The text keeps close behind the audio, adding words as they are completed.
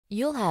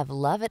You'll have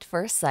love at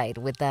first sight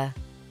with the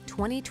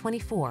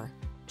 2024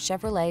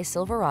 Chevrolet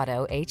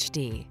Silverado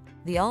HD.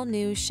 The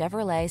all-new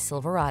Chevrolet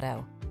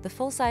Silverado, the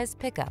full-size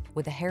pickup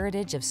with a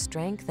heritage of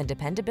strength and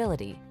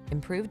dependability,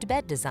 improved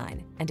bed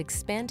design, and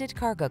expanded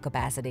cargo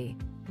capacity.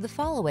 The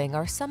following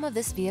are some of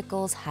this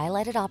vehicle's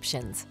highlighted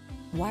options: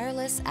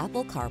 wireless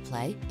Apple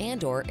CarPlay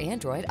and/or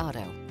Android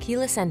Auto,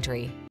 keyless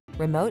entry,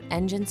 remote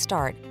engine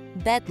start,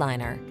 bed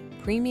liner,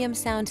 premium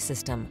sound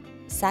system,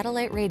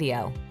 satellite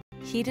radio,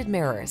 heated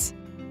mirrors,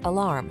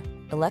 alarm,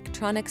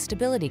 electronic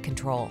stability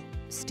control,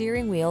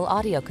 steering wheel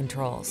audio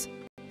controls.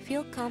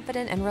 Feel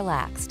confident and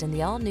relaxed in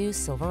the all-new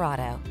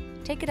Silverado.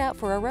 Take it out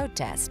for a road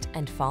test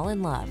and fall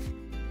in love.